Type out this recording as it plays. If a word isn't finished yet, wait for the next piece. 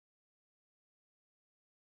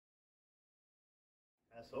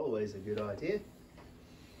It's always a good idea.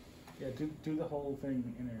 Yeah, do the whole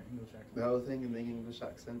thing in an English accent. The whole thing in the English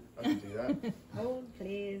accent. I can do that. Hold,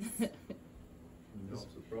 please. Not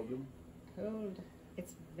a problem. Hold.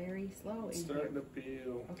 It's very slow. It's in starting here. to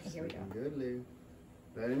feel. Okay, here we go. Looking good, Lou.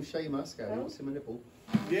 Let him show you my scale. You want to see my nipple?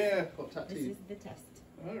 Yeah. Got tattoo. This is the test.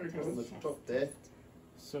 There we Test, go. the test, top there. test.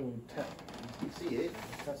 So, You can see it.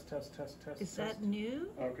 test. Is test. that new?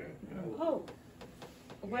 Okay. Oh,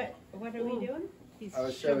 what are we doing? He's I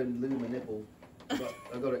was showing Lou my nipple.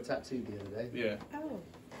 I got it tattooed the other day. Yeah. Oh,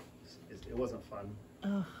 It wasn't fun.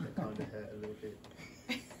 Oh. It kind of hurt a little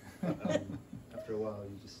bit. After a while,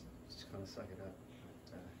 you just kind of suck it up.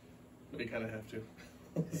 But you kind of have to.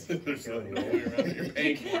 But, There's go no anyway. way around it. You're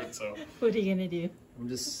paying for it, so. What are you gonna do? I'm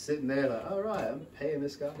just sitting there like, all right, I'm paying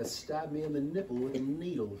this guy to stab me in the nipple with a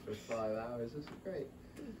needle for 5 hours. This is great.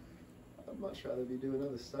 I'd much rather be doing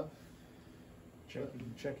other stuff.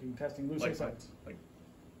 Checking, testing. Lou, say Like something. what?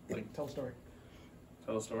 Like Tell a story.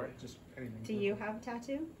 tell a story? Just anything. do you have a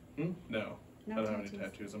tattoo? Hmm? No. No I don't have any tattoos.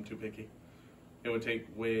 tattoos. I'm too picky. It would take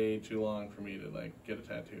way too long for me to like get a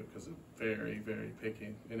tattoo because I'm very, very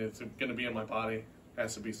picky, and it's going to be on my body.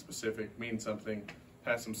 Has to be specific, mean something,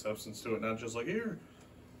 has some substance to it, not just like here,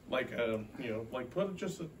 like like put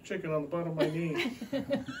just a chicken on the bottom of my knee.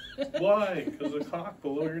 Why? Because a cock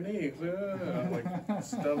below your knee. Yeah, like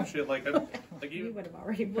it's dumb shit. Like You even would have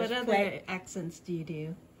already What pushed other play. accents do you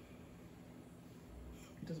do?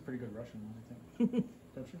 He does a pretty good Russian one, I think.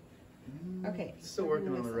 Don't you? Okay. Still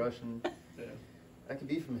working on the Russian. yeah. I could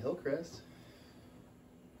be from Hillcrest.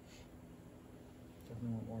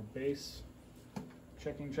 Definitely want more bass.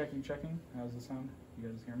 Checking. How's the sound? You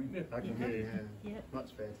guys hear me? Yeah. I can hear you. Yeah. Yep.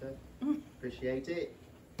 Much better. Appreciate it.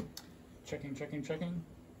 Checking.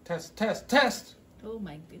 Test. Oh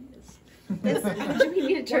my goodness. Do we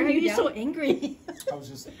need to Why turn are you you down? so angry? I was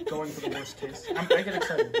just going for the worst case. I get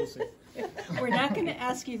excited. We'll see. We're not going to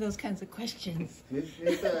ask you those kinds of questions. You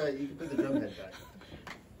can put the drum head back.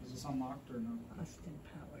 Is this unlocked or no? Austin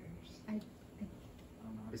Powers. I don't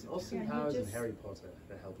know. It's Austin Yeah, you Powers and just- Harry Potter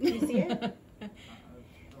that help. Do you see it?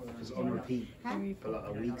 It was on repeat Huh? for like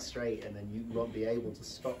a week straight, and then you won't be able to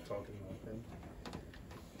stop talking like them.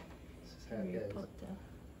 This is how it Harry goes. Potter.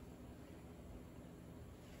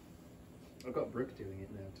 I've got Brooke doing it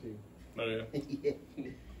now too. Oh yeah. Yeah.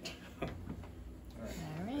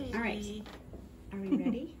 All right. All right. Are we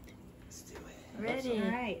ready? Let's do it. Ready. All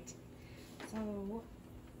right. So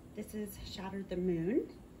this is Shatter the Moon.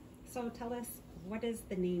 So tell us, what is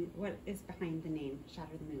the name? What is behind the name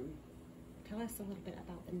Shatter the Moon? Tell us a little bit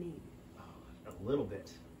about the name. Oh, a little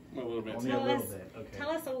bit. A little bit. Only a Tell little us- bit. Okay. Tell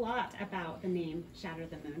us a lot about the name Shatter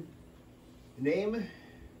the Moon. The name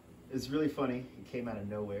is really funny. It came out of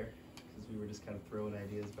nowhere because we were just kind of throwing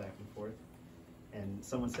ideas back and forth. And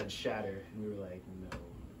someone said shatter, and we were like, no.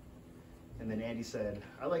 And then Andy said,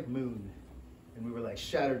 I like moon. And we were like,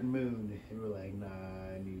 shattered moon. And we were like, nah,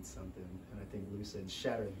 I need something. And I think Lou said,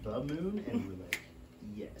 shatter the moon. And we were like,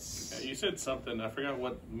 yes. Yeah, you said something. I forgot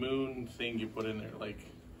what moon thing you put in there. Like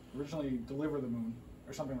Originally, deliver the moon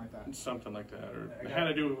or something like that. something like that, or I it got had to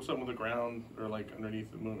it. do with something with the ground, or like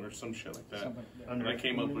underneath the moon, or some shit like that. Something. Yeah. And I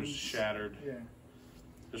came up with Moons. shattered, Yeah.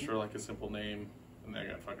 just for like a simple name, and I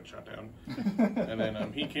got fucking shot down. And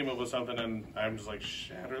then he came up with something, and I'm just like,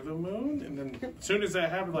 shatter the moon. And then as soon as that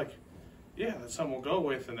happened, like, yeah, that's something we'll go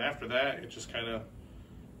with. And after that, it just kind of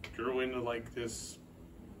grew into like this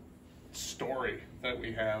story that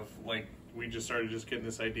we have. Like, we just started just getting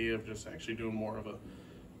this idea of just actually doing more of a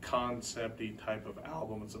concept-y type of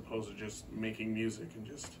album as opposed to just making music and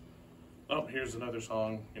just, oh, here's another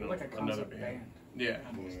song, you know, Like a another concept band. band. Yeah.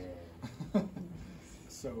 Yeah.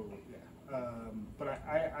 So yeah, but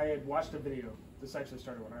I had watched a video. This actually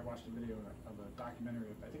started when I watched a video of a documentary.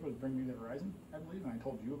 I think it was Bring Me the Horizon, I believe, and I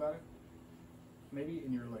told you about it. Maybe,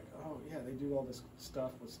 and you're like, oh yeah, they do all this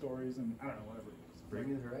stuff with stories and I don't know, whatever it was. Bring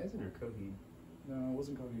Me the Horizon or Coheed? No, it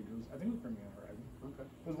wasn't Coheed. It was, I think it was Bring Me the Horizon. Okay.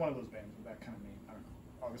 It was one of those bands with that kind of name. I don't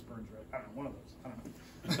know. August Burns Red. I don't know. One of those. I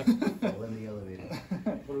don't know. Well, in the elevator.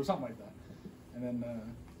 But it was something like that. And then,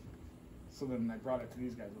 so then I brought it to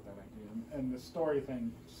these guys with that idea. And the story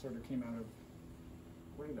thing sort of came out of,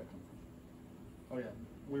 where did that come from? Oh yeah,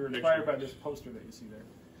 we were inspired by this poster that you see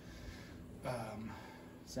there.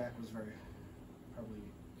 Zach was probably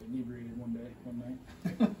inebriated one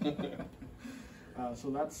night. So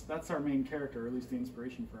that's our main character, or at least the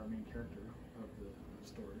inspiration for our main character of the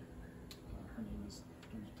story. Her name is,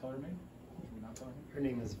 can we tell her name? Should we not tell her name? Her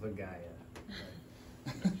name is Vagaya.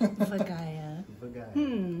 Vagaya.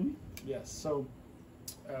 Vagaya. Yes, so,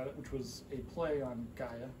 which was a play on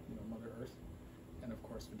Gaia, Mother Earth, and of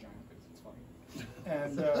course vagina, because it's funny.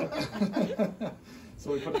 And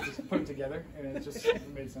So we put it together, and it just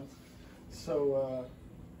made sense. So,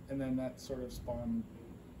 and then that sort of spawned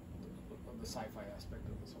the sci-fi aspect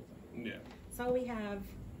of this whole thing. Yeah. So we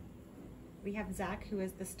have Zach, who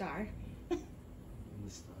is the star. And the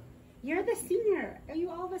star. You're the singer. You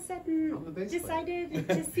all of a sudden I'm the bass decided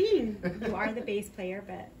to sing. You are the bass player,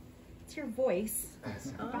 but it's your voice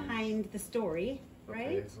Oh. behind the story,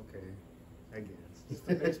 right? Okay. I guess. It's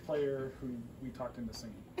the bass player who we talked into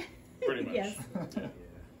singing. Pretty much. Yes. Yeah.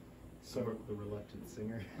 So The reluctant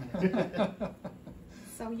singer.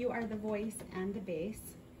 So you are the voice and the bass.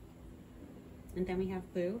 And then we have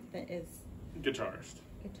Lou, that is Guitarist.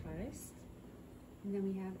 guitarist. And then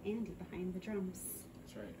we have Andy behind the drums.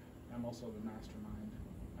 that's right. I'm also the mastermind.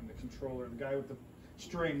 I'm the controller, the guy with the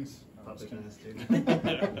strings. No, I'm just Puppet kidding.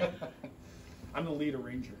 master. I'm the lead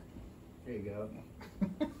arranger. There you go.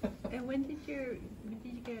 And when did you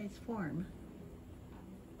guys form?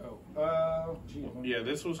 Oh, gee. Yeah,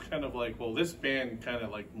 this was kind of like, well, this band kind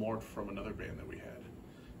of like morphed from another band that we had.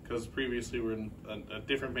 Because previously we were in a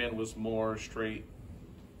different band was more straight,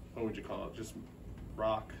 what would you call it, just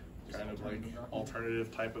rock, Just kind of like alternative rock.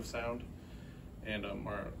 alternative type of sound. And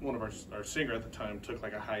one of our singer at the time took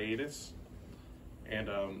like a hiatus. And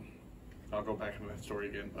I'll go back into that story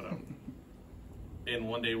again, but and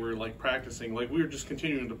one day we were like practicing, like we were just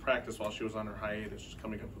continuing to practice while she was on her hiatus, just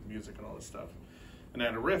coming up with music and all this stuff. And I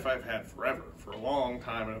had a riff I've had forever, for a long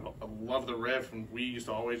time, and I love the riff, and we used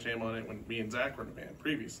to always jam on it when me and Zach were in a band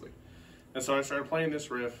previously. And so I started playing this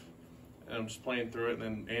riff, and I'm just playing through it, and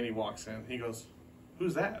then Andy walks in. He goes,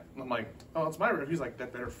 "Who's that?" And I'm like, "Oh, it's my riff." He's like,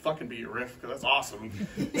 "That better fucking be your riff, because that's awesome."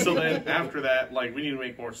 So then after that, like, we need to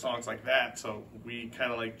make more songs like that, so we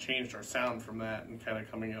kind of like changed our sound from that and kind of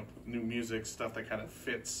coming up with new music, stuff that kind of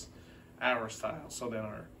fits our style. So then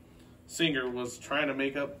our singer was trying to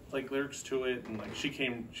make up like lyrics to it, and like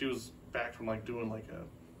she was back from like doing like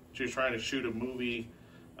she was trying to shoot a movie,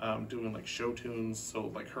 doing like show tunes, so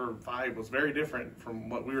like her vibe was very different from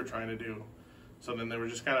what we were trying to do. So then there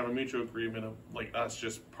was just kind of a mutual agreement of like us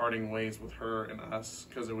just parting ways with her and us,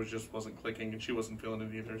 because it wasn't clicking and she wasn't feeling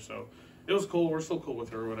it either. So it was cool, we're still cool with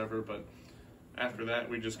her or whatever, but after that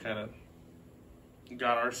we just kind of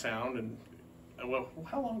got our sound. And well,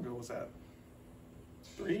 how long ago was that?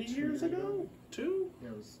 3 years ago? 2? Yeah,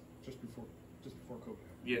 it was just before COVID.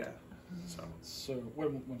 Yeah. So So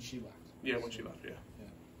when she left. yeah, when she left, yeah.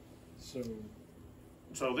 So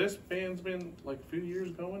So this band's been like a few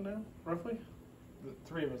years going now, roughly. the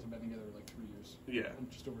three of us have been together like 3 years. Yeah.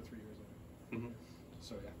 Just over 3 years. I think. Hmm.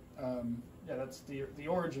 So yeah, yeah, that's the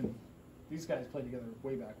origin. These guys played together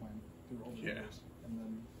way back when, through over the Yeah. years, and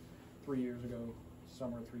then 3 years ago,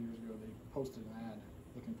 summer 3 years ago, they posted an ad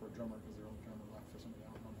looking for a drummer because their old drummer left for somebody, I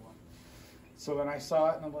don't remember what. So then I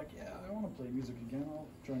saw it and I'm like, yeah, I want to play music again. I'll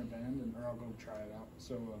join a band or I'll go try it out.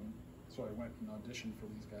 So so I went and auditioned for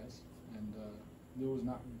these guys, and Lou was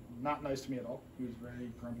not nice to me at all. He was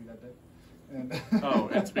very grumpy that day. And Oh,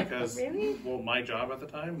 it's because Really? well, my job at the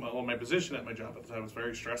time, well, my position at my job at the time was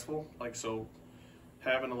very stressful. Like, so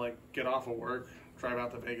having to like get off of work, drive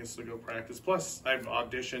out to Vegas to go practice. Plus, I've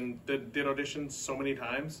did auditions so many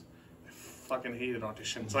times. I fucking hated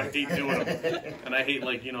auditions. I hate doing them, and I hate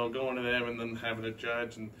like going to them and then having to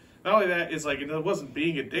judge. And not only that, it's like it wasn't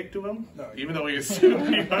being a dick to him, No, even though he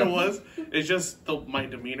assumed I was. It's just my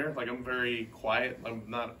demeanor. Like, I'm very quiet. I'm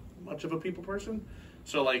not much of a people person.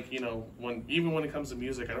 So like when it comes to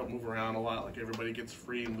music, I don't move around a lot. Like, everybody gets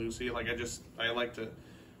free and loosey. Like, I like to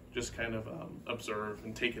just kind of observe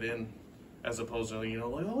and take it in, as opposed to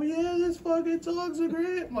like, oh yeah, this fucking song's so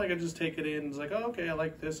great. Like, I just take it in. It's like, oh, okay, I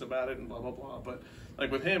like this about it and blah blah blah. But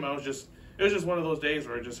like with him, it was just one of those days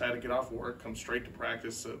where I just had to get off work, come straight to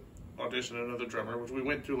practice, to audition another drummer, which we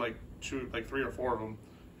went through like 3 or 4 of them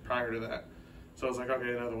prior to that. So I was like, okay,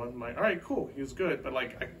 another one. I'm like, all right, cool, he was good, but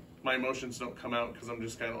like my emotions don't come out because I'm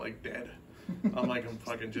just kind of like dead. I'm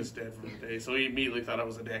fucking just dead for the day. So he immediately thought I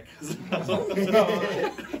was a dick.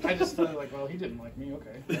 I just thought like, well, he didn't like me.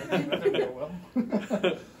 Okay, that didn't go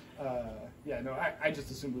well. Yeah, no, I just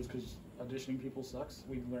assumed it was because auditioning people sucks.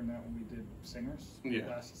 We learned that when we did Singers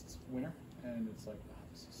last winter, and it's like, oh,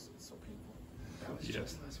 it's so painful. That was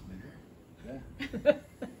just last winter. Yeah.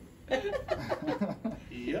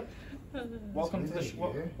 Yep. Welcome to the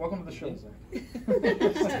show, Zach.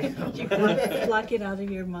 You can't block it out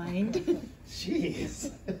of your mind.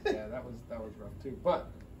 Jeez. Yeah, that was rough too. But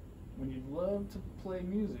when you love to play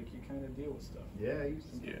music, you kind of deal with stuff. Yeah, you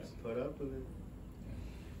Yeah. put up with it.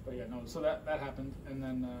 But yeah, no. So that happened, and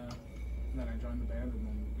then I joined the band, and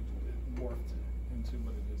then it morphed into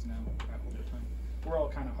what it is now over time. We're all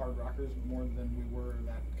kind of hard rockers more than we were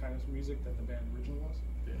that kind of music that the band originally was.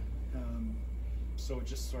 Yeah. So it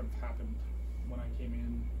just sort of happened when I came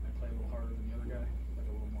in. I played a little harder than the other guy, like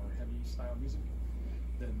a little more heavy style music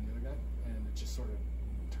than the other guy, and it just sort of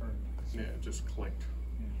turned. Yeah, it just clicked.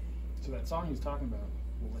 Yeah. So that song he was talking about,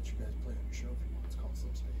 we'll let you guys play on your show if you want. It's called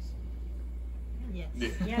Slip Space. Yes. Yeah.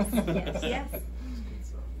 Yes, yes, yes. It's good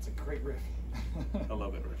stuff. It's a great riff. I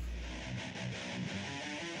love that riff.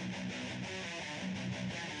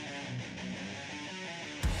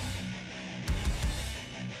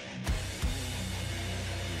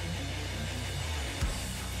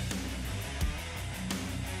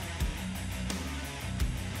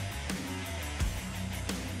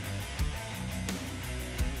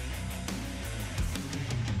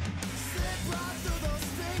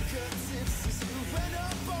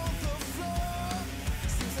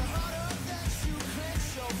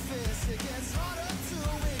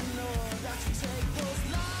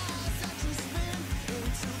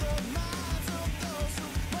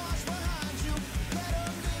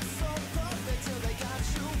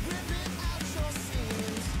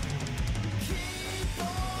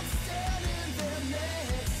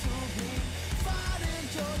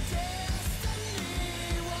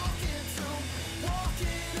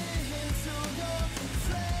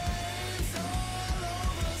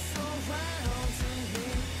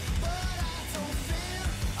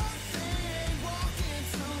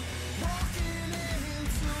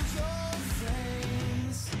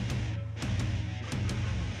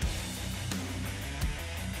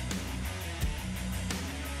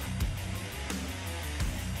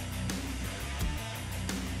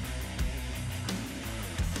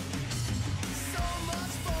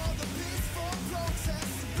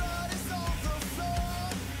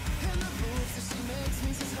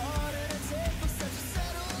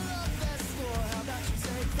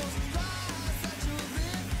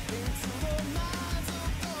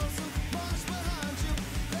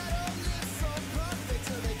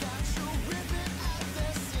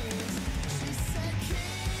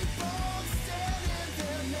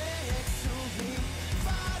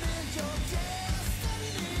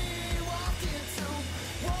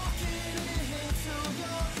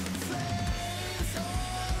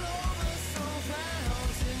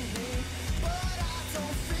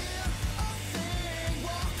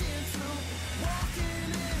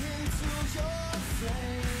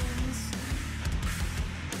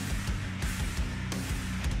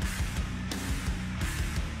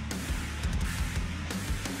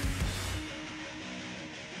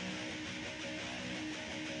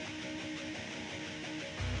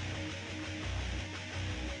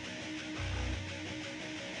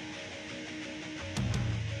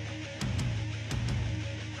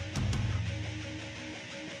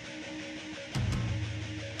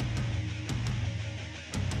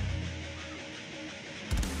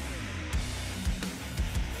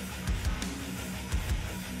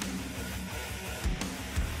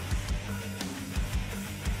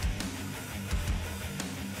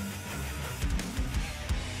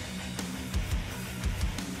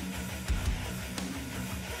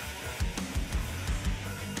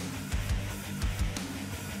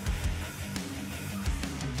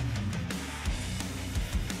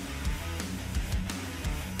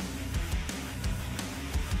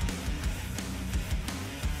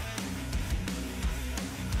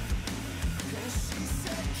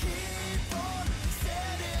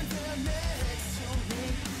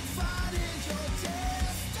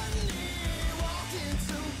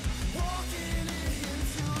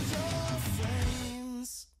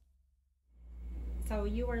 So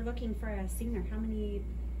you were looking for a singer. How many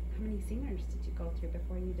singers did you go through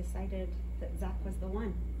before you decided that Zach was the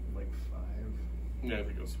one? Like 5. Yeah, I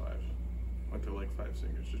think it was 5. Went to like 5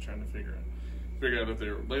 singers, just trying to figure out if they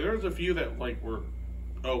were like. There was a few that like were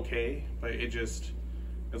okay, but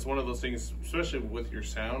it's one of those things, especially with your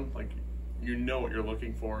sound, like you know what you're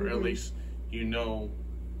looking for, or at least you know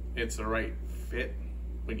it's the right fit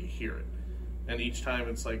when you hear it. And each time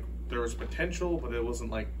it's like there was potential, but it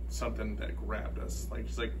wasn't like something that grabbed us. Like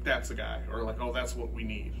it's like that's the guy, or like oh that's what we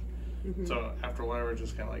need. So after a while, we're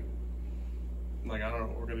just kind of like I don't know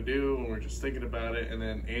what we're gonna do, and we're just thinking about it. And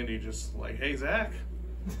then Andy just like, hey Zach,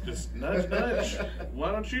 just nudge,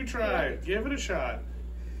 why don't you try? Give it a shot.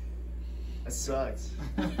 It sucked.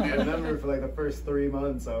 I remember for like the first 3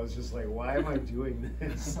 months, I was just like, why am I doing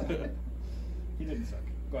this? He didn't suck,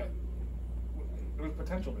 but there was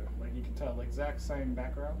potential there. Like you could tell, like Zach sang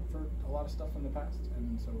background for a lot of stuff in the past,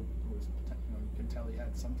 and so it was, you could tell he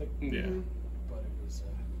had something. Yeah. But it was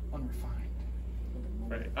unrefined.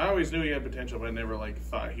 Right. I always knew he had potential, but I never like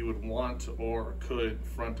thought he would want or could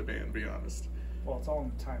front a band. To be honest. Well, it's all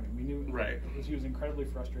in the timing. We knew Right. He was incredibly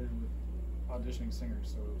frustrated with auditioning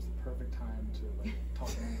singers, so it was the perfect time to like talk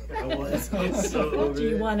to I them. was so over Do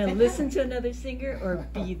you it. want to listen to another singer or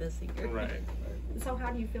be the singer? Right. So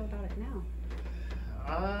how do you feel about it now?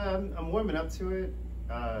 I'm warming up to it.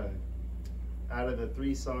 Out of the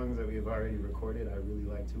 3 songs that we've already recorded, I really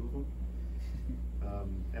like 2 of them.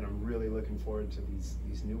 And I'm really looking forward to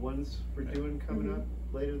these new ones we're doing coming up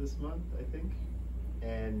later this month, I think.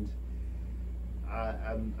 And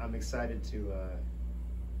I'm excited to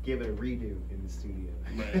give it a redo in the studio.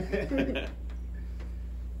 Right.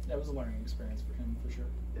 That was a learning experience for him, for sure.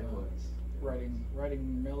 It was.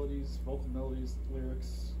 Writing melodies, vocal melodies,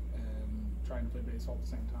 lyrics, and trying to play bass all at the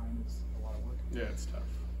same time. It's a lot of work. Yeah, it's tough.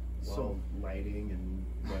 While lighting and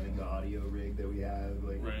running the audio rig that we have,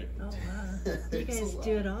 like Right. Oh wow! You It's guys a lot.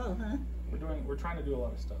 do it all, huh? We're trying to do a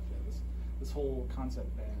lot of stuff. Yeah, this whole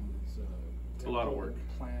concept band is It's a lot of work.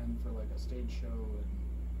 Plan for like a stage show and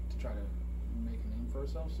to try to make a name for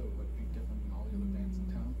ourselves, so like be different than all the other bands in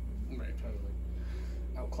town. And Right. Try to like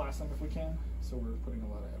outclass them if we can. So we're putting a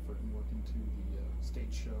lot of effort and work into the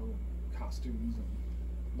stage show and costumes and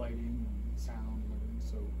lighting and sound and everything.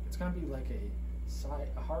 So it's gonna be like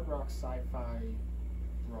a hard rock sci-fi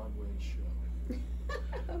Broadway show.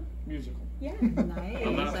 Musical. Yeah. Nice.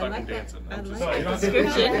 I'm not I fucking like that. dancing. I I'm just like you that don't-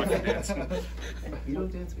 description. I'm fucking dancing. you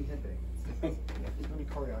don't dance, we headbang. There's gonna be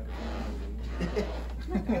choreography.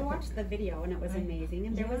 Look, I watched the video and it was amazing,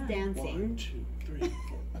 and there was Yeah. dancing. 1, 2, 3,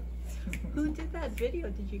 4. Who did that video?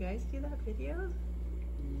 Did you guys do that video?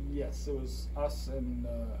 Yes, it was us and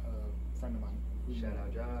a friend of mine. Shout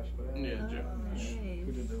out Josh, whatever. Yeah, Oh, Josh.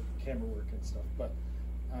 Who did nice. the camera work and stuff. But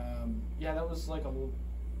yeah, that was like a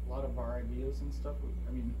lot of our ideas and stuff.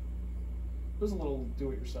 I mean, it was a little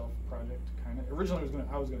do-it-yourself project, kind of. Originally,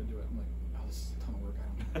 I was gonna do it. I'm like, oh, this is a ton of work.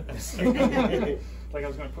 I don't know. Like I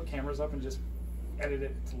was gonna put cameras up and just edit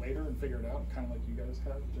it to later and figure it out, kind of like you guys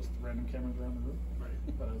have, just random cameras around the room.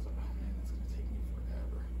 Right. But I was like, oh man, that's gonna take me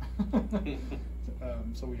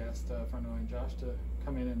forever. So we asked a friend of mine, Josh, to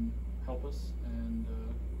come in and help us, and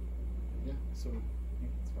yeah, so yeah,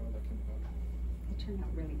 that's how that came about. It turned out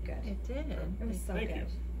really good. It did. It was so Thank good. you.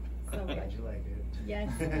 So Glad good. you like it.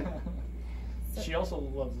 Yes. So- She also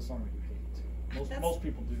loves the song that you hate too. That's- Most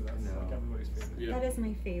people do. That's No. like everybody's favorite. Yeah. That is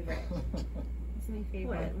my favorite. It's my favorite.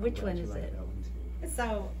 What? I'm Which glad one you is like it? that one too.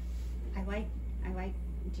 So, I like.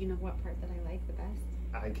 Do you know what part that I like the best?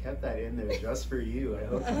 I kept that in there just for you. I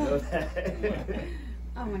hope you know that.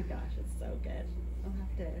 Oh my gosh, it's so good. I'll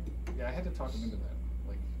have to. Yeah, I had to talk him into that.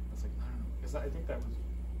 Like, I was like, I don't know, because I think that was,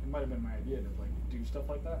 it might have been my idea to like do stuff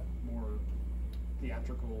like that, more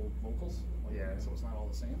theatrical vocals. Like, Yeah. So it's not all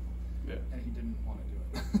the same. Yeah. And he didn't want to do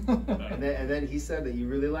it. And then he said that you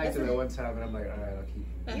really liked it Isn't at it- one time, and I'm like, all right, I'll keep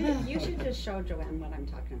it. You should just show Joanne what I'm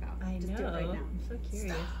talking about. I Just know. do it right now. I'm so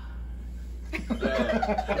curious.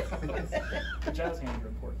 The jazz hands are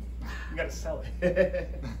important. You got to sell it.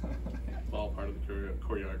 It's all part of the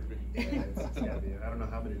choreography. Yeah, it's gotta be. I don't know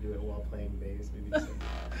how I'm gonna do it while playing bass. Maybe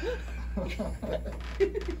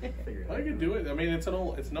figure it out. I could do it. I mean, it's an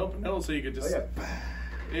open note, so you could Oh just. yeah.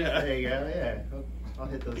 Yeah. There you go. Yeah. I'll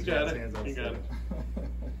hit those You got jazz it. hands on You got stage. it.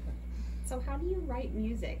 So how do you write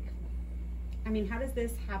music? I mean, how does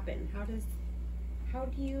this happen? How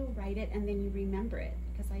do you write it and then you remember it?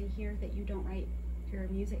 Because I hear that you don't write your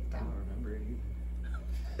music I down. don't remember it either.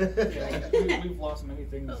 Yeah, we've lost many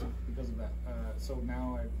things because of that. So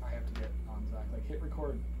now I have to get on Zach. Like hit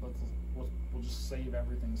record. We'll just save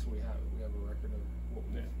everything so we have a record of what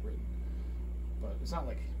we've written. But it's not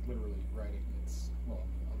like literally writing. It's Well,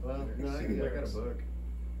 no, I got a lyrics. book.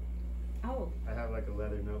 Oh, I have like a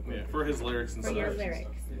leather notebook. Yeah, for his lyrics and for stuff. your and stuff.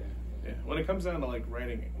 lyrics. Yeah. Yeah, when it comes down to like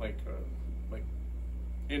writing, like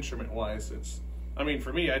instrument wise, it's. I mean,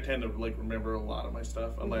 for me, I tend to like remember a lot of my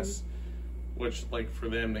stuff, unless, which like for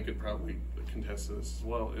them, they could probably contest this as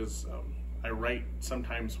well. Is I write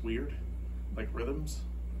sometimes weird, like rhythms,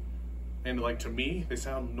 and like to me, they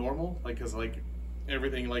sound normal, like because like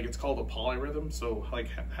everything like it's called a polyrhythm. So like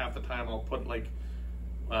half the time I'll put like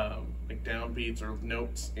downbeats or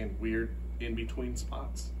notes in weird in between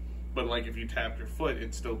spots. But like if you tap your foot,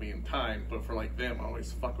 it'd still be in time. But for like them, I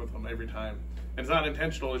always fuck with them every time. And it's not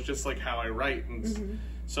intentional. It's just like how I write. And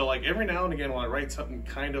so like every now and again, when I write something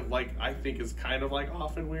kind of like I think is kind of like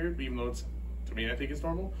off and weird, even though it's to me I think it's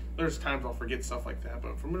normal. There's times I'll forget stuff like that.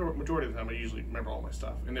 But for majority of the time, I usually remember all my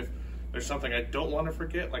stuff. And if there's something I don't want to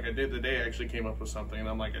forget, like I did the day I actually came up with something, and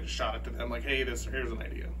I'm like I just shot it to them, like hey, here's an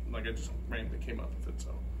idea. Like I just randomly came up with it.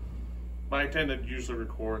 So, but I tend to usually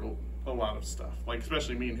record a lot of stuff, like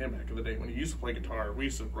especially me and him back in the day when he used to play guitar. We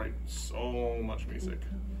used to write so much music,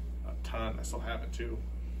 a ton. I still have it too.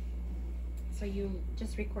 So you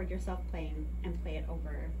just record yourself playing and play it over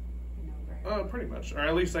and over paper. Pretty much, or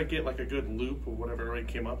at least I get like a good loop of whatever I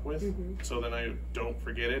came up with, so then I don't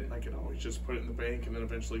forget it. I can always just put it in the bank and then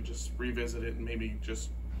eventually just revisit it and maybe just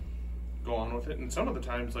go on with it. And some of the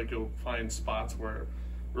times, like, you'll find spots where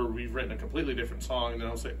we've written a completely different song, and then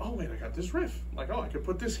I'll say, oh wait, I got this riff. Like, oh, I could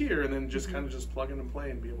put this here, and then just kind of just plug in and play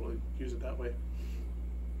and be able to use it that way.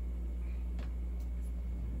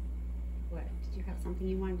 What, did you have something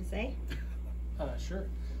you wanted to say? Sure.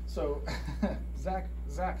 So, Zach,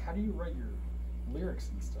 how do you write your lyrics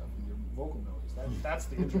and stuff and your vocal melodies? That's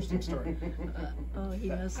the interesting story. Oh, he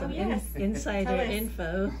knows some yes. insider Tell us.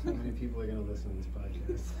 info. How many people are going to listen to this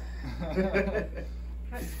podcast?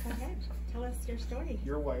 Go ahead, tell us your story.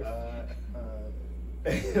 Your wife.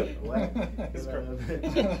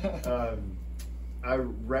 I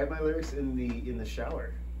write my lyrics in the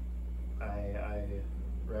shower. I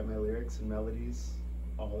write my lyrics and melodies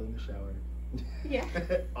all in the shower. Yeah.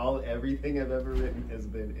 Everything I've ever written has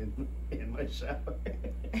been in my shower.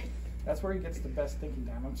 That's where he gets the best thinking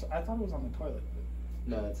time. I thought it was on the toilet.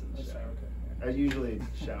 But No, it's in the that's shower. okay. Yeah. I usually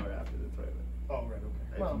shower after the toilet. Oh, right,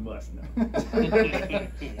 okay. You must know.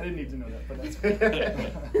 I didn't need to know that, but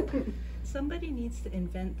that's Somebody needs to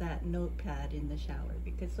invent that notepad in the shower,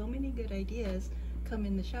 because so many good ideas come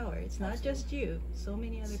in the shower. It's not just you. So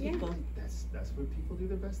many other Yeah. people. That's where people do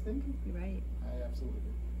their best thinking. You're right. I absolutely do.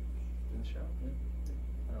 In the shower.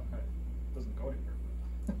 It doesn't go anywhere.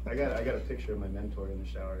 I got a picture of my mentor in the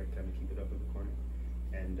shower to kind of keep it up in the corner.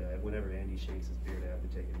 And whenever Andy shakes his beard, I have to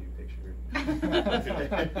take a new picture.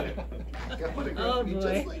 I want to grow Oh to be boy.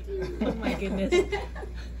 just like you. Oh my goodness.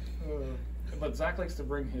 But Zach likes to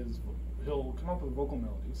bring he'll come up with vocal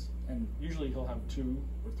melodies, and usually he'll have 2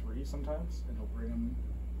 or 3 sometimes, and he'll bring them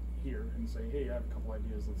here and say, hey, I have a couple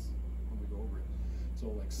ideas, let's go over it. So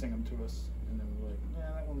he'll like sing them to us, and then we're like,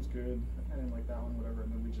 yeah, that one's good, I didn't like that one, whatever,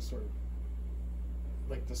 and then we just sort of,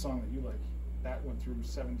 like the song that you like, that went through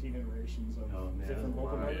 17 iterations of different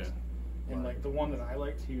vocal melodies. Yeah. And like the one that I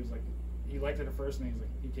liked, he liked it at first, and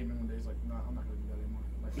he came in one day, he's like, no, I'm not gonna do that anymore.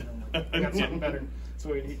 Like, I got something better.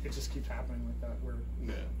 So it just keeps happening like that.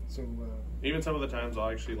 So even some of the times I'll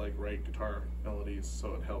actually like write guitar melodies,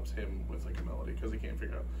 so it helps him with like a melody, because he can't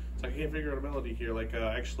figure out. It's like, I can't figure out a melody here. Like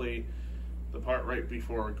actually, the part right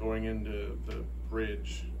before going into the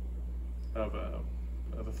bridge of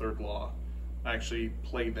the third law, I actually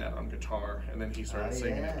played that on guitar, and then he started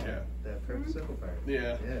singing it. Yeah. That perfect circle part.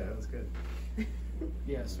 Yeah. Yeah, that was good.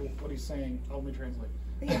 yeah. So what he's saying, let me translate.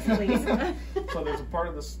 Yes, please. So there's a part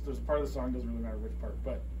of the song, doesn't really matter which part,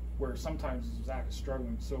 but where sometimes Zach is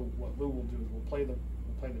struggling. So what Lou will do is we'll play the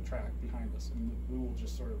track behind us, and Lou will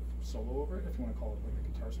just sort of solo over it, if you want to call it like a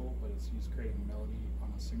guitar solo, but he's creating a melody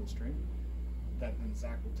on a single string that then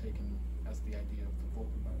Zach will take as the idea of the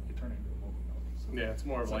vocal melody, turn it into a vocal melody. So Yeah, it's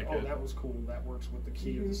more of like that was cool, that works with the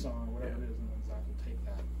key of the song or whatever it is, and then Zach will take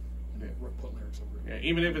that and put lyrics over it. Yeah,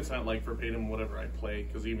 even if it's not like verbatim whatever I play,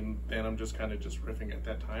 because even then I'm just kind of just riffing at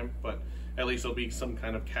that time, but at least there'll be some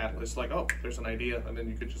kind of catalyst, like, oh, there's an idea, and then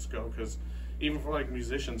you could just go, because even for like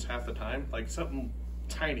musicians, half the time, like something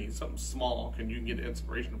tiny, something small, you can get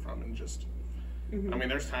inspiration from, and just, I mean,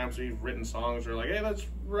 there's times we've written songs where like, hey, let's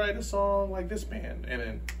write a song like this band, and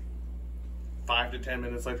then 5 to 10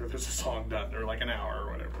 minutes later there's a song done, or like an hour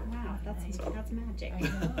or whatever. Wow, that's magic. I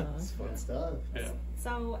know. It's fun stuff. Yeah.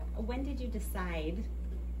 So when did you decide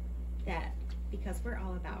that, because we're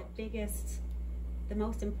all about the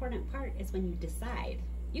most important part is when you decide.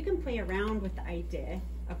 You can play around with the idea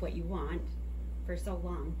of what you want for so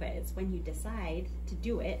long, but it's when you decide to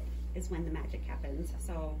do it is when the magic happens.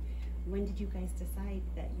 So when did you guys decide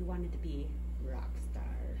that you wanted to be rock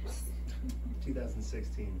stars?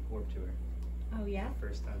 2016 Warped Tour. Oh yeah?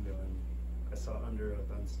 First time I saw Under Oath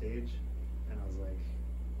on stage, and I was like,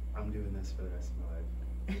 I'm doing this for the rest of my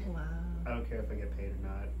life. Wow. I don't care if I get paid or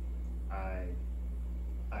not. I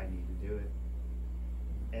need to do it.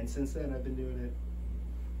 And since then, I've been doing it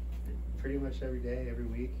pretty much every day, every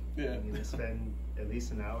week. Yeah. I spend at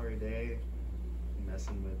least an hour a day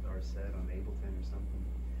messing with our set on Ableton or something.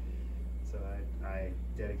 So I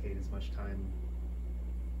dedicate as much time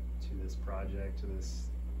to this project, to this.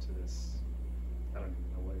 I don't even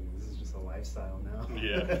know what it is. This is just a lifestyle now.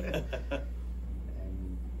 Yeah.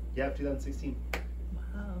 And yeah, 2016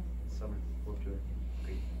 Wow. summer Warped Tour.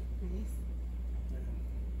 Great. Nice.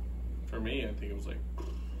 For me, I think it was like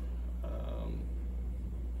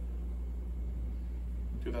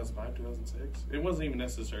 2005, 2006. It wasn't even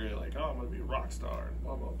necessarily like, oh, I'm going to be a rock star and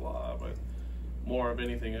blah, blah, blah. But more of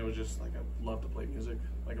anything, it was just like, I love to play music.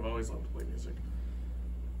 Like, I've always loved to play music.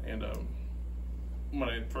 And when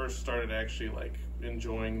I first started actually like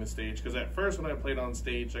enjoying the stage, because at first when I played on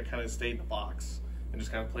stage, I kind of stayed in the box. and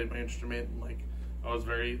just kind of played my instrument. And like I was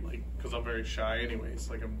very like, because I'm very shy anyways.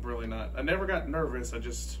 Like I'm really not. I never got nervous. I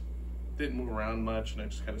just didn't move around much, and I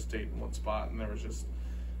just kind of stayed in one spot. And there was just,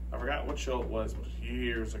 I forgot what show it was, but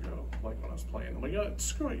years ago, like when I was playing, I'm like, oh,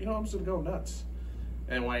 screw it, I'm just gonna go nuts.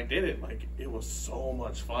 And when I did it, like it was so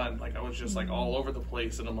much fun. Like I was just like all over the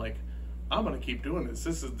place, and I'm like, I'm gonna keep doing this.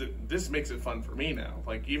 This makes it fun for me now.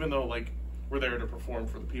 Like even though like we're there to perform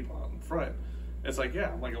for the people out in front, it's like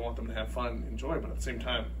like I want them to have fun, enjoy, but at the same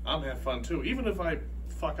time, I'm have fun too. Even if I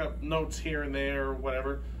fuck up notes here and there or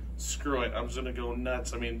whatever, screw it. I'm just gonna go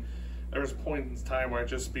nuts. I mean, there was a point in time where I'd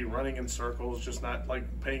just be running in circles, just not like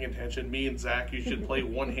paying attention. Me and Zach used to play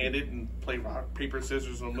one-handed and play rock, paper,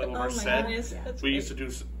 scissors in the middle of our set. We used to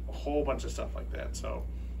do a whole bunch of stuff like that. So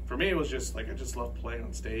for me, it was just like I just love playing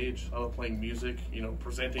on stage. I love playing music,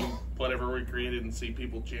 presenting whatever we created and see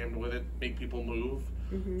people jammed with it, make people move.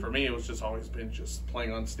 For me, it was just always been just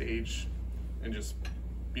playing on stage and just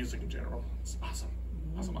music in general. It's awesome.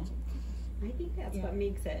 Awesome. I think that's what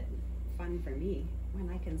makes it fun for me, when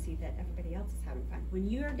I can see that everybody else is having fun. When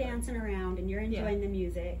you're dancing around and you're enjoying the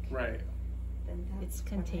music, right? Then it's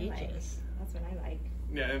contagious. That's what I like.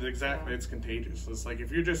 Yeah, and exactly, it's contagious. It's like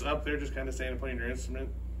if you're just up there, just kind of standing playing your instrument,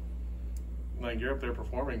 like you're up there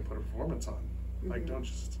performing, put a performance on. Like don't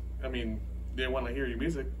just. I mean, they want to hear your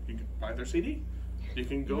music. You can buy their CD. You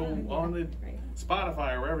can go on to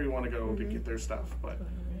Spotify or wherever you want to go to get their stuff. But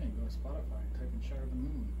yeah, go to Spotify, type in Shatter the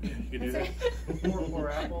Moon. You can do that. or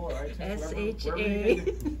Apple or iTunes.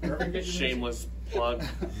 SHA. Shameless plug.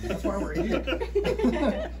 That's why we're here.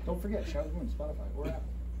 Don't forget, Shatter the Moon, Spotify or Apple.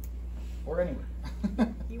 Or anywhere.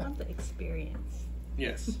 You want the experience.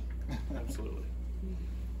 Yes, absolutely.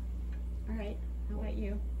 All right, how about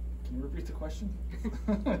you? Can you repeat the question?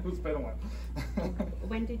 It's been a while.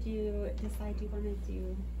 When did you decide you wanted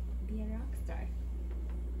to be a rock star?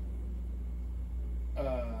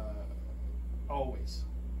 Always.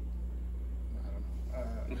 I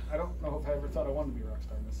don't know. I don't know if I ever thought I wanted to be a rock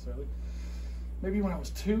star necessarily. Maybe when I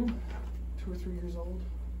was 2 or 3 years old,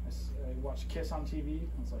 I watched Kiss on TV.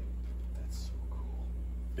 I was like, that's so cool.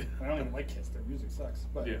 I don't even like Kiss; their music sucks.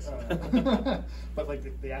 But yes. but like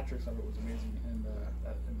the theatrics of it was amazing, and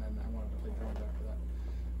then I wanted to play drums after that.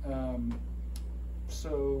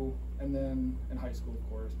 And then in high school, of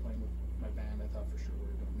course, playing with my band, I thought for sure we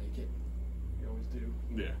were going to make it. You always do.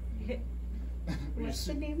 Yeah. What's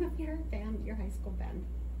the name of your band, your high school band?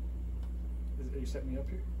 Are you setting me up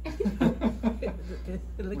here?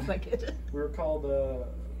 It looks like it. We were called the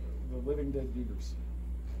Living Dead Beavers.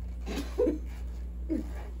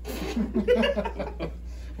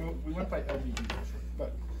 we went by LDB,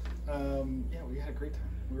 but yeah, we had a great time.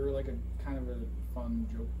 We were like a kind of a fun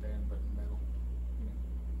joke band, but metal.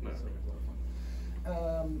 So it was a lot of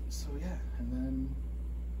fun. So yeah, and then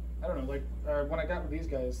I don't know, like when I got with these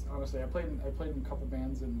guys, honestly, I played in a couple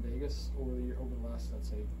bands in Vegas over the last, I'd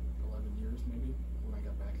say, 11 years maybe, when I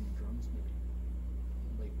got back into drums, maybe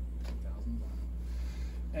late 2000s.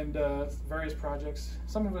 And various projects.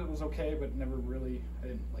 Some of it was okay, but never really. I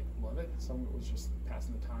didn't like love it. Some of it was just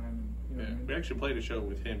passing the time. And, yeah, what I mean? We actually played a show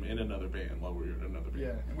with him in another band while we were in another band.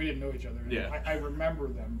 Yeah, and we didn't know each other. Yeah, I remember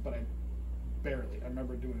them, but I barely. I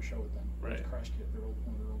remember doing a show with them. Right. It was Crash Kit,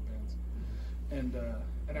 one of their old bands. And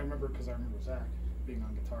I remember because I remember Zach being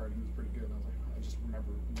on guitar and he was pretty good. And I was like, I just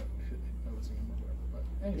remember noticing him or whatever. But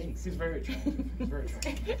anyway, he's very attractive. He's very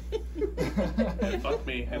attractive. Fuck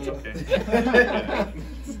me, it's okay.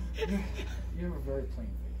 You have a very plain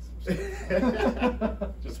face.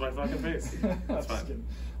 Just my fucking face. That's fine.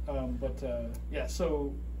 Yeah,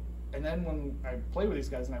 so, and then when I played with these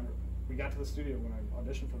guys and we got to the studio when I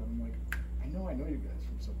auditioned for them, I'm like, I know you guys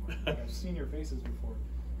from somewhere. Like, I've seen your faces before.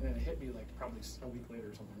 And then it hit me like probably a week later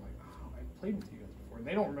or something, like, oh, I played with you guys before. And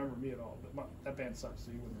they don't remember me at all, but that band sucks,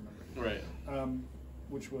 so you wouldn't remember. Right.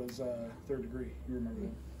 Which was Third Degree. You remember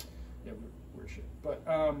them? Yeah, we're shit. But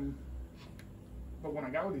when I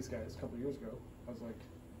got with these guys a couple years ago, I was like,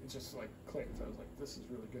 it just like clicked. I was like, this is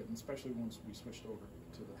really good, and especially once we switched over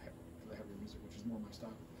to the heavier music, which is more my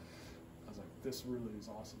style. I was like, this really is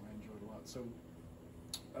awesome. I enjoyed it a lot. So,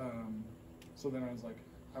 so then I was like,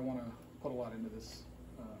 I want to put a lot into this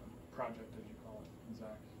project, as you call it. And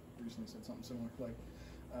Zach recently said something similar, like,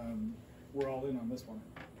 we're all in on this one.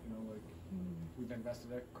 We've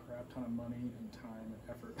invested a crap ton of money and time and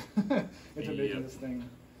effort into making this thing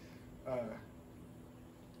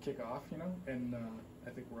kick off, and I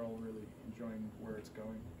think we're all really enjoying where it's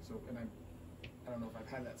going. So, and I don't know if I've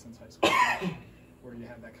had that since high school, where you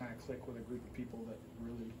have that kind of click with a group of people that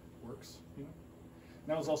really works, And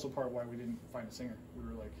that was also part of why we didn't find a singer. We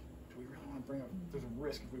were like, do we really want to bring up? There's a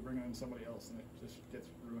risk if we bring on somebody else, and it just gets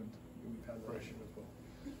ruined. we've had that Right. issue as well.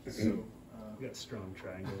 So, We got a strong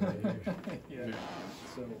triangle right here. yeah.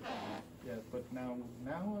 So, yeah, but now,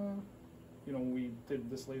 you know, when we did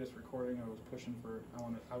this latest recording, I was pushing for.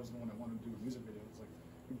 I was the one that wanted to do a music video. It's like,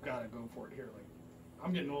 we've got to go for it here. Like,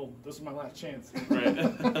 I'm getting old. This is my last chance. Right.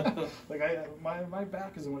 Like my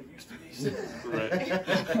back isn't what it used to be.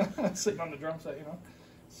 Right. Sitting on the drum set, you know.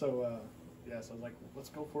 So yeah, so I was like, let's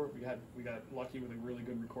go for it. We got lucky with a really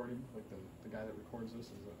good recording. Like the guy that records this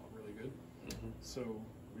is really good. Mhm. So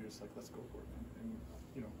we were just like, let's go for it, man. And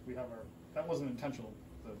you know, we have that wasn't intentional.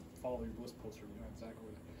 The Follow Your Bliss poster, you know, exactly.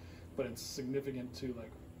 But it's significant to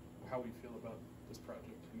like how we feel about this project.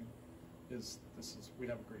 You know, we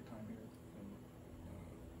have a great time here.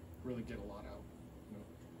 Really get a lot out, you know,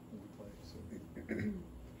 when we play. So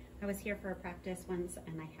I was here for a practice once,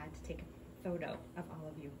 and I had to take a photo of all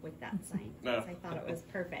of you with that sign. No. Because I thought it was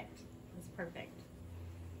perfect. It was perfect.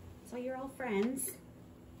 So you're all friends.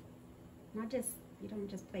 You don't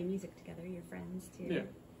just play music together, you're friends too. Yeah.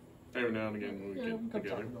 Every now and again we yeah, get come talk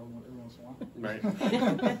together. about them every once in a while. Right.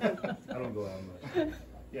 I don't go out much.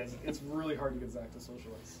 Yeah, it's really hard to get Zach to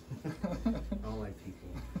socialize. I don't like people.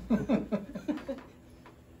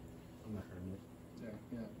 I'm a hermit.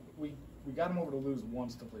 Yeah. We got him over to Lose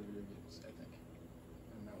once to play video games, I think.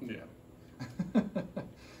 And that was Yeah.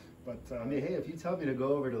 But I mean, hey, if you tell me to go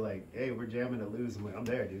over to like, hey, we're jamming at Lou's, I'm like, I'm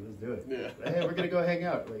there, dude. Let's do it. Yeah. Hey, we're gonna go hang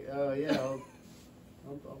out. Like, oh yeah,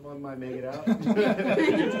 I might make it out.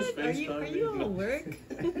 Just Are you FaceTime on work?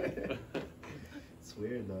 It's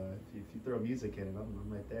weird though. If you throw music in it, I'm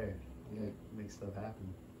right there. Yeah, make stuff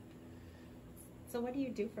happen. So what do you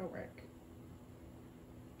do for work?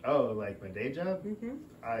 Oh, like my day job? Mm-hmm.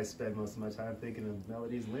 I spend most of my time thinking of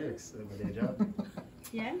melodies and lyrics at my day job.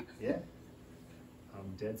 Yeah? Yeah.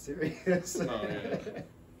 I'm dead serious. Oh, yeah.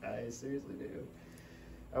 I seriously do.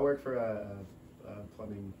 I work for a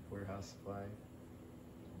plumbing warehouse supply.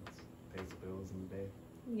 Pays the bills in the day.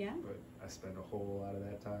 Yeah? But I spend a whole lot of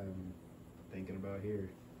that time thinking about here.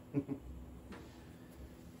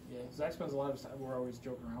 yeah, Zach spends a lot of his time. We're always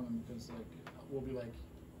joking around him because like we'll be like,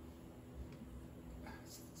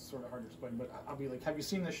 it's sort of hard to explain, but I'll be like, have you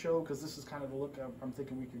seen this show? Because this is kind of the look I'm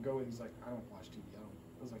thinking we could go with. He's like, I don't watch TV.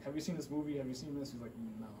 I was like, have you seen this movie? Have you seen this? He's like,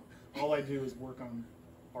 no. All I do is work on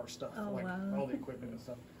our stuff, Oh, like wow. all the equipment and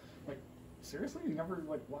stuff. Like, seriously? You never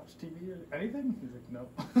like watch TV or anything? He's like, no.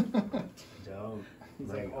 Don't. He's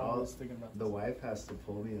Like, always thinking about the this. wife has to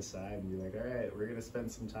pull me aside and be like, all right, we're gonna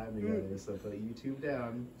spend some time together, so put YouTube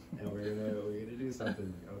down and we're gonna do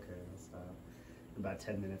something. Okay, let's stop. About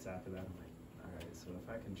 10 minutes after that, I'm like, all right, so if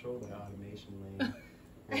I control the automation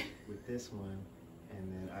lane with this one,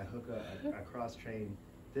 and then I hook up, I cross train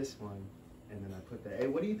this one, and then I put that. Hey,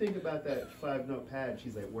 what do you think about that 5-note pad?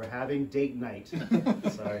 She's like, we're having date night.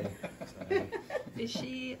 Sorry. Is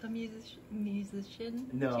she a musician?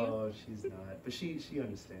 No, she's not. But she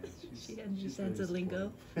understands. She she's understands the really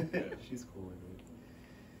lingo? supportive. She's cool with it.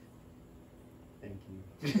 Thank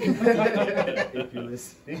you. If you're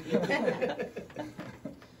listening.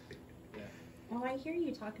 Yeah. Well, I hear you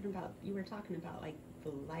were talking about like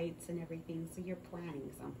the lights and everything, so you're planning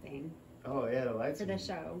something. Oh yeah, the lights For the are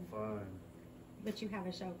show. Fun. But you have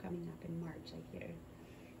a show coming up in March, I hear.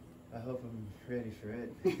 I hope I'm ready for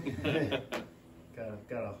it.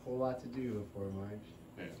 got a whole lot to do before March.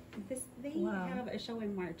 Yeah. They Wow. have a show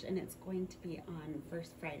in March, and it's going to be on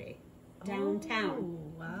First Friday downtown.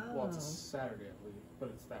 Oh, wow. Well, it's a Saturday, I believe, but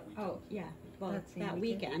it's that weekend. Oh, yeah. Well, That's the that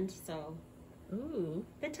weekend. weekend, so Ooh.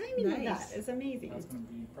 the timing of Nice. that is amazing. That's going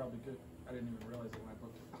to be probably good. I didn't even realize it when I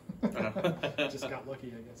booked it. Just got lucky,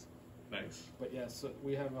 I guess. Nice. But yeah, so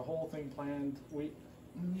we have a whole thing planned. I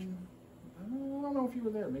don't know if you were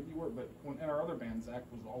there. Maybe you were, but in our other band, Zach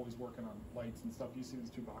was always working on lights and stuff. You see these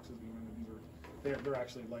 2 boxes we went in. They're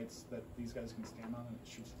actually lights that these guys can stand on, and it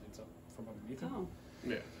shoots lights up from underneath them. Oh,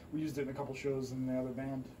 Yeah. We used it in a couple shows in the other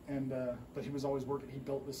band, and but he was always working. He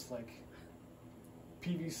built this like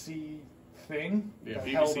PVC thing, Yeah, that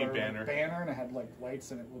PVC held our banner. and it had like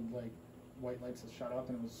lights, and it would like white lights that shut up,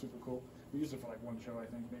 and it was super cool. We used it for like 1 show, I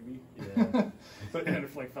think, maybe. Yeah. But and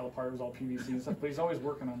it like fell apart. It was all PVC and stuff. But he's always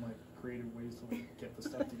working on like creative ways to like get the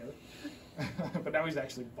stuff together. But now he's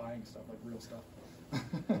actually buying stuff, like real stuff.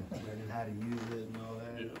 Learning how to use it and all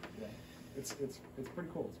that. Yeah. Yeah, it's pretty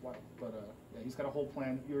cool. It's wild. But yeah, he's got a whole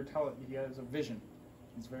plan. You were telling he has a vision.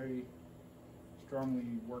 He's very strongly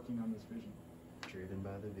working on this vision, Driven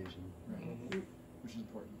by the vision. right? Mhm. Which is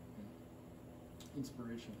important. Yeah.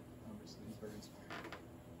 Inspiration, obviously. He's very inspired.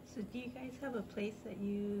 So do you guys have a place that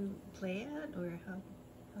you play at, or how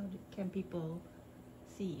can people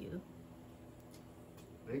see you?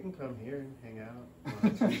 They can come here and hang out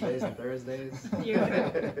on Tuesdays and Thursdays.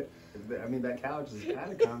 I mean, that couch is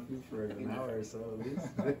kind of comfy for an hour or so at least.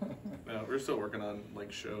 No, we're still working on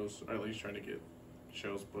like shows, or at least trying to get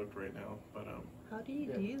shows booked right now. But How do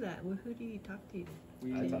you do that? Well, who do you talk to?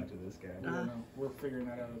 I talk to this guy. We don't know. We're figuring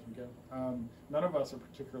that out as we go. None of us are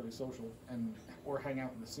particularly social or hang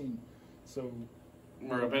out in the scene, so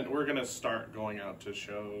we're gonna start going out to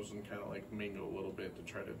shows and kind of like mingle a little bit to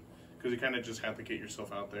try to, because you kind of just have to get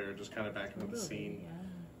yourself out there, just kind of back into the scene.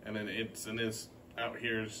 Yeah. And then it's out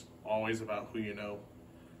here is always about who you know.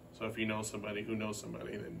 So if you know somebody who knows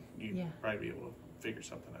somebody, then you probably be able to figure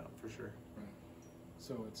something out for sure. Right.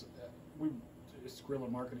 So it's guerrilla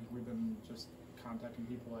marketing. We've been just contacting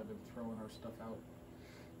people. I've been throwing our stuff out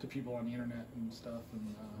to people on the internet and stuff,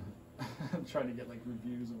 and trying to get like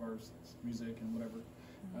reviews of our music and whatever.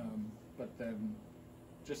 But then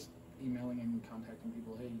just emailing and contacting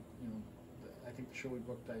people. Hey, I think the show we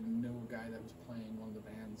booked, I know a guy that was playing one of the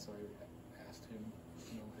bands, so I asked him,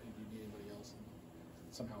 hey, do you need anybody else? And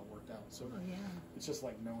somehow it worked out. So it's just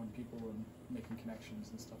like knowing people and making connections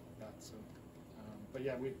and stuff like that. So, but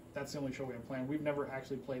yeah, that's the only show we have planned. We've never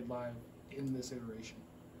actually played live in this iteration.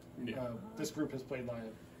 Yeah. This group has played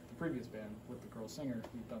live. The previous band with the girl singer,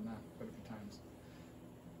 we've done that quite a few times.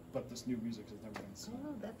 But this new music has never been seen.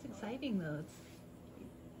 Oh, that's exciting though.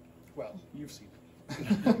 Well, you've seen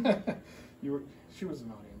it. She was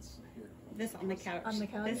an audience here. This on the couch. On the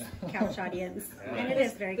couch? This couch audience. And it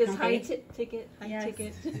is very This comfy. high ticket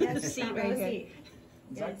Yes, seat front right row here. seat.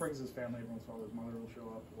 Zach Yes. brings his family every once in a while. His mother will show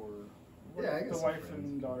up, or Yeah, I got the some wife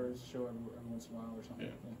friends. and daughters show every once in a while or something.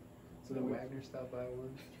 Yeah. So then Wagner stopped by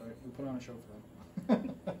one. that's right. We put on a show for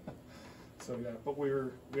them. So yeah, but we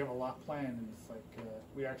have a lot planned, and it's like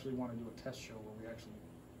we actually want to do a test show where we actually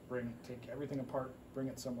take everything apart, bring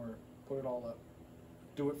it somewhere, put it all up,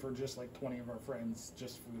 do it for just like 20 of our friends,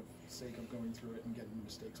 just for the sake of going through it and getting the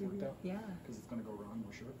mistakes worked out. Yeah. Because it's going to go wrong,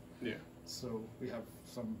 we're sure. Yeah. So we have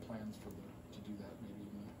some plans to do that, maybe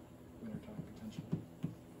in the wintertime potentially.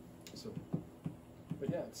 So, but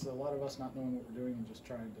yeah, it's a lot of us not knowing what we're doing and just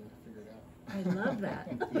trying to figure it out. I love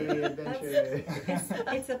that. Yay, adventure.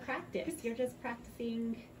 It's a practice. You're just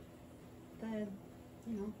practicing the,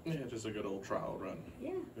 Yeah, just a good old trial run.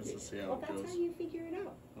 Yeah. Just to see how Well, it that's goes. how you figure it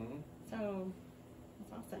out. Mm-hmm. So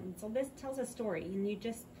that's awesome. So this tells a story, and you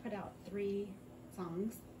just put out 3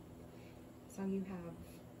 songs. So you have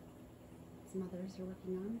some others you're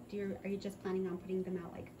working on. Are you just planning on putting them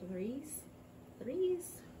out like threes?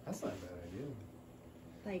 That's not a bad idea.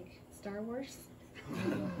 Like Star Wars?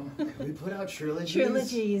 Can we put out trilogies?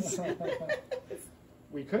 Trilogies.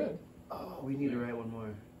 We could. Oh, we need to write one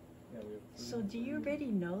more. Yeah, So do you already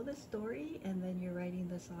know the story and then you're writing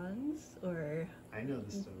the songs, or? I know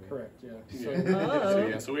the story. Correct, yeah.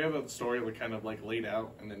 Yeah. So we have a story like kind of like laid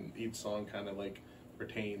out, and then each song kind of like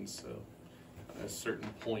pertains to a certain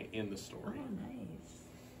point in the Oh, story. nice.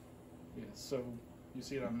 Yeah, so you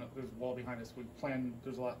see it on there's a wall behind us. We planned,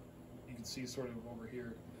 there's a lot, you can see sort of over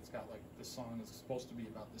here, it's got like this song is supposed to be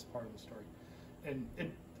about this part of the story. And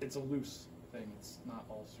it's a loose thing, it's not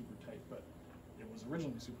all super tight, but it was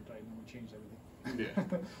originally super tight and then we changed everything.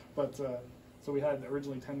 Yeah. But, so we had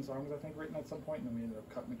originally 10 songs, I think, written at some point, and then we ended up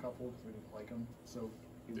cutting a couple because we didn't like them. So,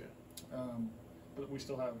 Yeah. but we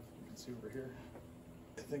still have, you can see over here,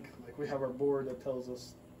 I think like we have our board that tells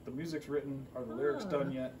us the music's written, are the lyrics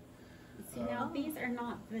done yet? See, now these are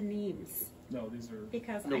not the names No, these are.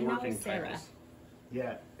 because No I know working Sarah, titles.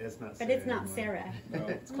 Yeah, it's not. but Sarah it's not anymore. Sarah. No,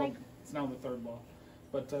 it's I'm called, like- it's now in the third law.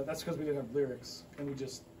 But that's because we didn't have lyrics, and we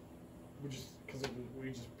just because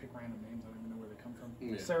we just pick random names. I don't even know where they come from.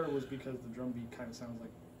 Yeah. Sarah was because the drum beat kind of sounds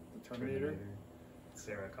like the Terminator.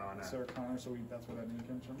 Sarah Connor. Sarah Connor, so that's where that name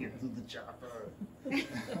comes from. Get to the chopper.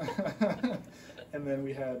 And then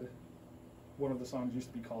we had one of the songs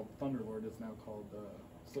used to be called Thunderlord. It's now called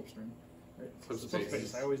Slipstream. Right?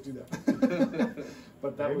 Slipspace. I always do that.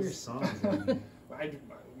 But that Where are was your songs in?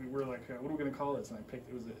 we were like, what are we gonna call it? And I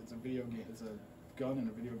picked it's a video game. It's a gun in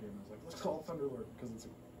a video game. I was like, let's call it Thunderlord because it's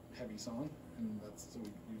a heavy song, and so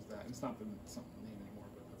we used that. It's not the name anymore,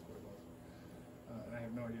 but that's what it was. And I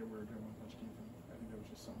have no idea where Adrenaline Punch came from. I think it was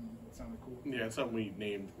just something that sounded cool. Yeah, it's something we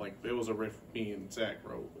named, like, it was a riff me and Zach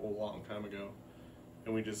wrote a long time ago.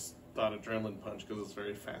 And we just thought Adrenaline Punch because it's a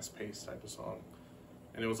very fast-paced type of song.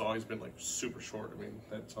 And it was always been, like, super short. I mean,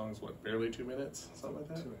 that song's, what, barely 2 minutes? Something like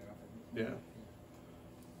that? 2.5. Yeah.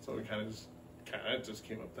 So we kind of just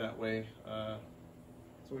came up that way.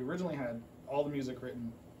 So we originally had all the music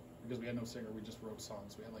written because we had no singer. We just wrote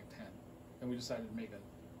songs. We had like 10, and we decided to make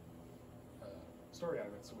a story out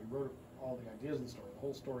of it. So we wrote all the ideas of the story. The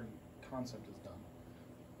whole story concept is done,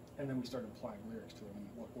 and then we started applying lyrics to them and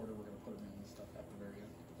what order we're going to put them in and stuff at the very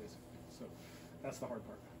end, basically. So that's the hard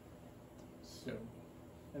part. So,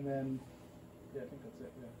 and then, yeah, I think that's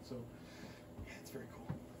it. Yeah. So, yeah, it's very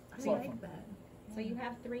cool. It's a I lot of like fun. that. So you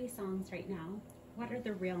have 3 songs right now. What are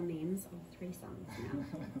the real names of 3 songs now?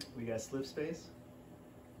 We got Slip Space.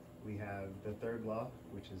 We have The Third Law,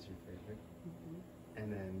 which is your favorite. Mhm.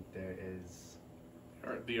 And then there is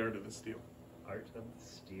The Art of the Steel. Art of the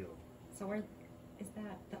Steel. So is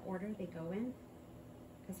that the order they go in?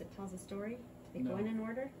 Because it tells a story? Do they go No. in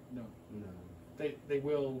order? No, No. they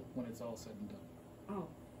will when it's all said and done. Oh,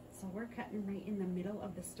 so we're cutting right in the middle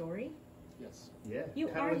of the story? Yes. Yeah. You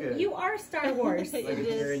kinda are Star Wars. like a It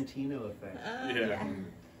is. Tarantino effect. Yeah.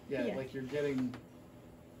 Yeah, Yeah. like you're getting.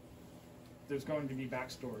 There's going to be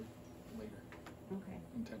backstory later, Okay.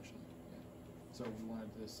 intentionally. Yeah. So we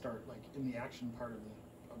wanted to start like in the action part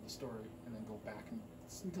of the story, and then go back and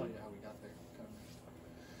tell you how we got there, kind of stuff.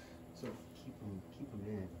 So Keep them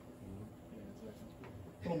in. You know? yeah,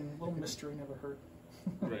 exactly. Little mystery never hurt.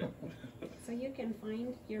 Right. So you can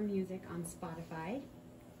find your music on Spotify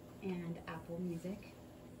and Apple Music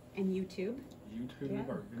and YouTube. YouTube Yeah.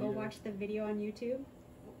 or Go video. watch the video on YouTube.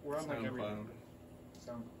 We're on like every SoundCloud.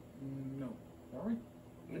 sound. No, are we?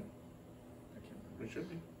 Yeah, I can't we remember. should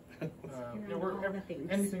be. You're Yeah, on we're all the things.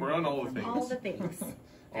 anything. We're on all the things. All the things. All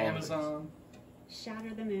the Amazon.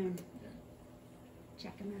 Shatter the Moon. Yeah,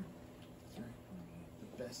 Check them out. that's right.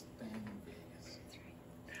 The best band in Vegas.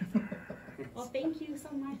 That's right. Well, thank you so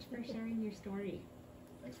much for sharing your story.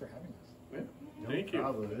 Thanks for having us. Yeah. No Thank you.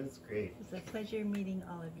 problem. It's great. It was a pleasure meeting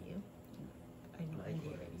all of you. I know Andy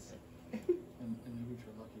already, Likewise. but And maybe if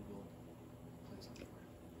you're lucky, we'll play something for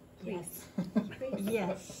you. Please.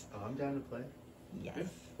 yes, Oh, I'm down to play. yes.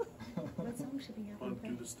 What song should we have on Want to play?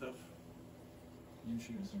 do the stuff? You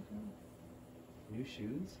choose. New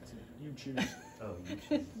shoes? I said, you choose. Oh, you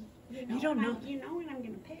choose. You don't know. You know what I'm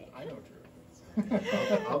gonna pick. I know what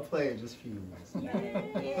you're I'll play it just for you. Miss.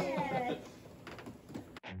 Yeah.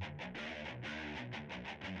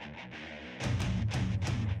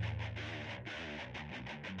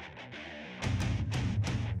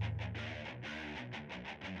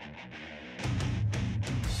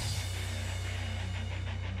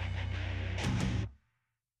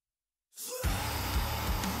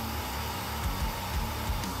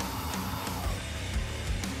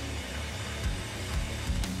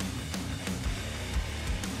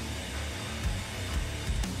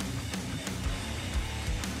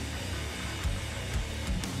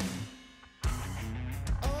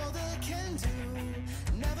 All they can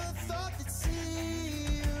do, never thought they'd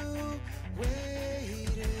see you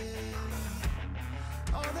waiting.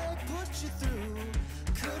 All they put you through,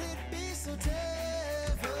 could it be so terrible?